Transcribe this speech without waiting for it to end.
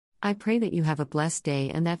I pray that you have a blessed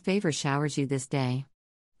day and that favor showers you this day.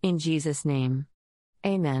 In Jesus' name.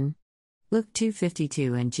 Amen. Luke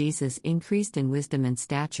 2:52 And Jesus increased in wisdom and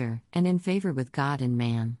stature, and in favor with God and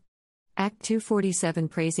man. Act 2:47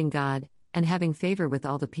 Praising God, and having favor with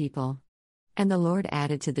all the people. And the Lord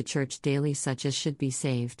added to the church daily such as should be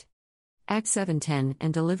saved. Acts 7:10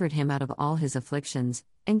 And delivered him out of all his afflictions,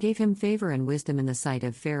 and gave him favor and wisdom in the sight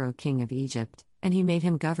of Pharaoh king of Egypt, and he made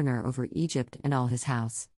him governor over Egypt and all his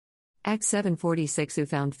house. Acts 7:46 Who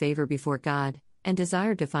found favor before God, and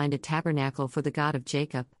desired to find a tabernacle for the God of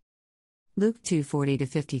Jacob. Luke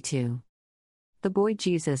 2:40-52. The boy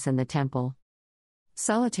Jesus and the temple.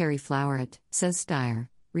 Solitary floweret, says Steyer,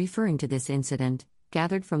 referring to this incident,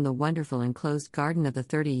 gathered from the wonderful enclosed garden of the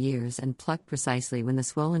 30 years and plucked precisely when the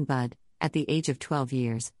swollen bud, at the age of 12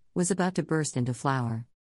 years, was about to burst into flower.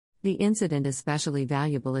 The incident is especially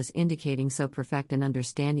valuable as indicating so perfect an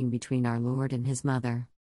understanding between our Lord and his mother.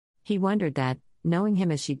 He wondered that, knowing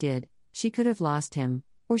him as she did, she could have lost him,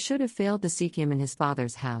 or should have failed to seek him in his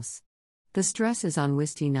father's house. The stress is on,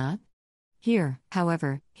 wist he not? Here,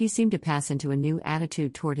 however, he seemed to pass into a new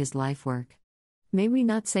attitude toward his life work. May we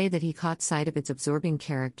not say that he caught sight of its absorbing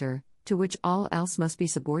character, to which all else must be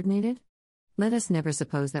subordinated? Let us never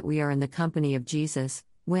suppose that we are in the company of Jesus,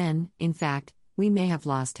 when, in fact, we may have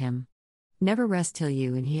lost him. Never rest till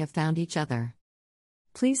you and he have found each other.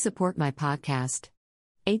 Please support my podcast.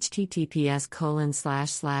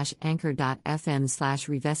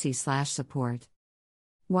 https://anchor.fm/revesi/support.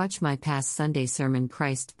 Watch my past Sunday sermon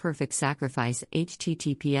Christ's Perfect Sacrifice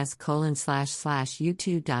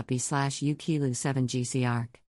https://youtube.b/ukilu7gcark